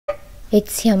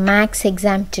It's your maths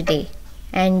exam today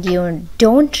and you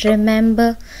don't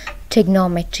remember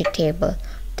trigonometry table.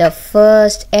 The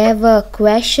first ever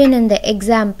question in the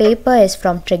exam paper is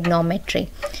from trigonometry.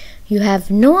 You have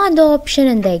no other option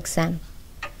in the exam.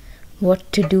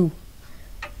 What to do?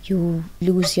 You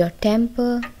lose your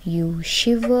temper, you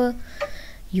shiver,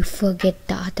 you forget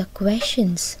the other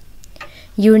questions.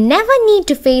 You never need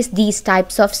to face these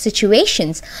types of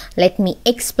situations. Let me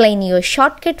explain you a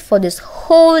shortcut for this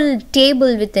whole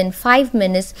table within 5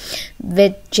 minutes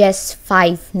with just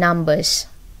 5 numbers.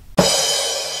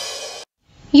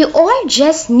 You all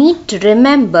just need to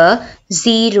remember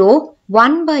 0,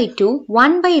 1 by 2,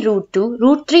 1 by root 2,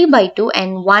 root 3 by 2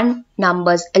 and 1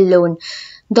 numbers alone.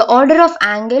 The order of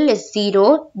angle is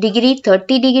 0 degree,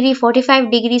 30 degree,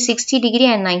 45 degree, 60 degree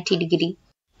and 90 degree.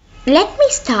 Let me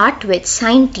start with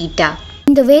sin theta.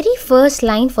 In the very first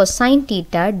line for sin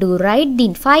theta, do write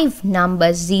the 5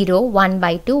 numbers 0, 1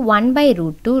 by 2, 1 by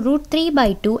root 2, root 3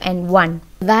 by 2 and 1.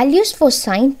 Values for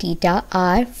sin theta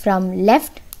are from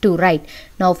left to right.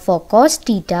 Now for cos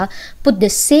theta, put the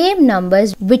same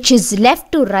numbers which is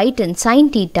left to right in sin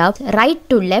theta, right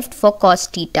to left for cos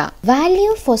theta.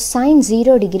 Value for sin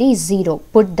 0 degree is 0.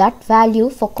 Put that value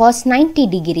for cos 90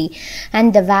 degree.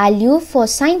 And the value for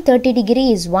sin 30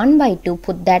 degree is 1 by 2.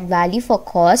 Put that value for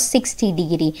cos 60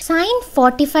 degree. Sin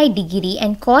 45 degree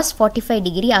and cos 45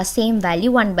 degree are same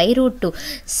value 1 by root 2.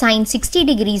 Sin 60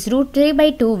 degrees root 3 by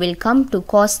 2 will come to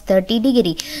cos 30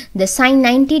 degree. The sin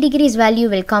 90 degrees value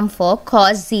will come for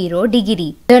cos 0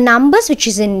 degree. The numbers which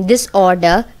is in this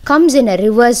order comes in a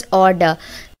reverse order.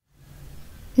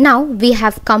 Now we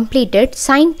have completed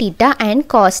sin theta and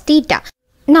cos theta.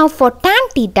 Now for tan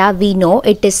theta we know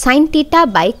it is sin theta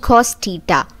by cos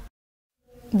theta.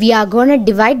 We are going to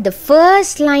divide the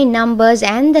first line numbers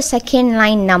and the second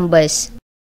line numbers.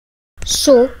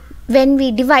 So when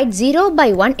we divide 0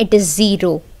 by 1 it is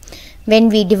 0. When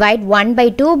we divide 1 by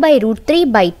 2 by root 3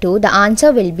 by 2, the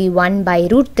answer will be 1 by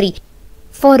root 3.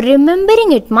 For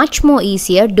remembering it much more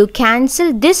easier, do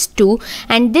cancel this 2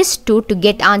 and this 2 to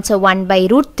get answer 1 by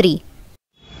root 3.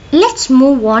 Let's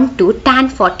move on to tan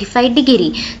 45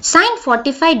 degree. Sin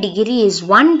 45 degree is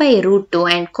 1 by root 2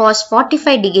 and cos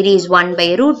 45 degree is 1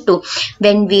 by root 2.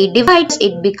 When we divide,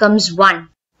 it becomes 1.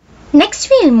 Next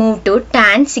we will move to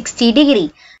tan 60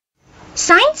 degree.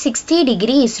 Sin 60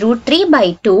 degree is root 3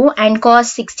 by 2 and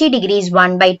cos 60 degree is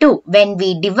 1 by 2. When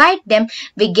we divide them,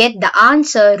 we get the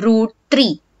answer root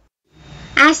 3.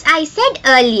 As I said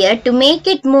earlier, to make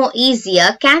it more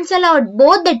easier, cancel out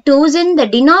both the 2's in the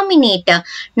denominator.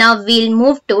 Now we'll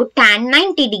move to tan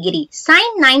 90 degree. Sin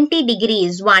 90 degree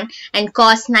is 1 and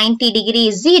cos 90 degree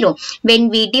is 0. When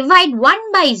we divide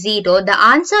 1 by 0, the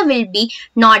answer will be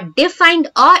not defined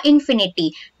or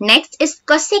infinity. Next is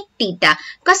cosec theta.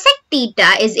 Cosec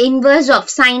theta is inverse of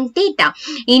sin theta.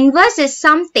 Inverse is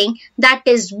something that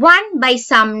is 1 by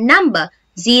some number.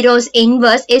 Zero's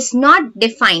inverse is not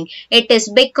defined. It is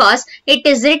because it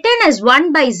is written as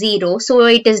 1 by 0, so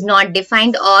it is not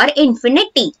defined or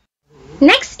infinity.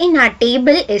 Next in our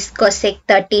table is cosec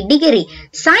 30 degree.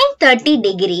 Sin 30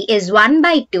 degree is 1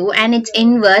 by 2 and its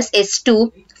inverse is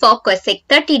 2 for cosec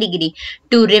 30 degree.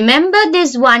 To remember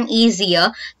this one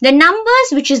easier, the numbers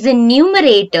which is in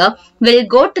numerator will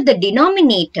go to the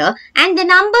denominator and the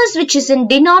numbers which is in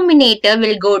denominator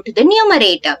will go to the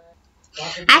numerator.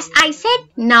 As I said,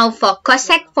 now for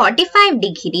cosec 45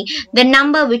 degree, the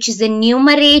number which is in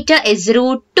numerator is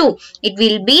root 2. It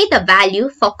will be the value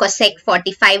for cosec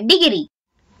 45 degree.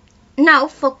 Now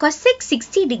for cosec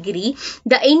 60 degree,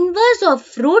 the inverse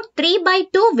of root 3 by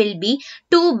 2 will be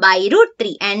 2 by root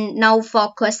 3. And now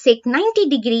for cosec 90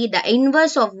 degree, the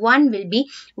inverse of 1 will be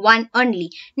 1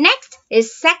 only. Next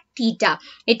is sec theta.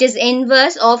 It is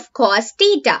inverse of cos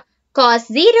theta. Cos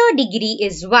 0 degree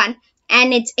is 1.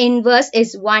 And its inverse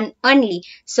is 1 only.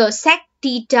 So sec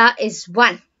theta is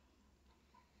 1.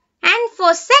 And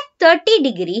for sec 30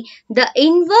 degree, the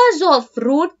inverse of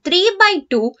root 3 by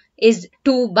 2 is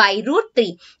 2 by root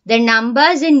 3. The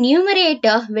numbers in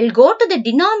numerator will go to the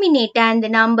denominator and the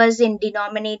numbers in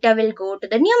denominator will go to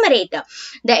the numerator.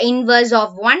 The inverse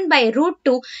of 1 by root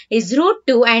 2 is root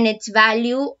 2 and its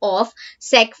value of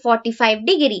sec 45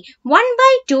 degree. 1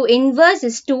 by 2 inverse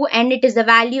is 2 and it is the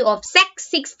value of sec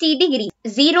 60 degree.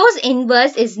 Zero's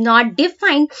inverse is not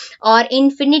defined or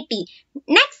infinity.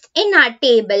 Next in our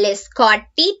table is cot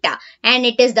theta and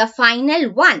it is the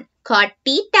final one. Cot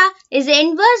theta is the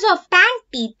inverse of tan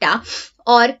theta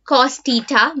or cos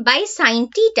theta by sin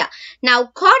theta. Now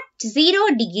cot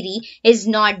 0 degree is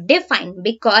not defined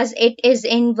because it is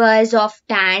inverse of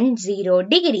tan 0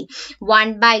 degree.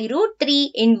 1 by root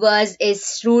 3 inverse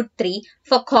is root 3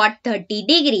 for cot 30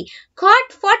 degree.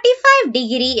 Cot 45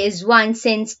 degree is 1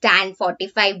 since tan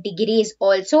 45 degree is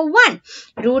also 1.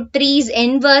 Root 3's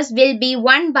inverse will be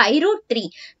 1 by root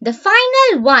 3. The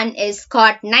final one is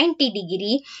cot 90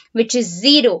 degree, which is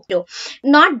 0.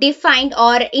 Not defined,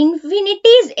 or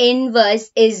infinity's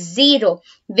inverse is 0.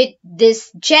 With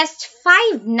this just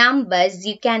 5 numbers,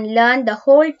 you can learn the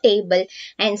whole table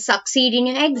and succeed in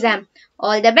your exam.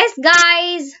 All the best,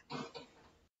 guys!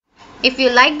 If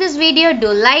you like this video,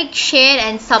 do like, share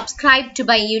and subscribe to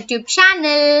my YouTube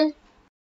channel.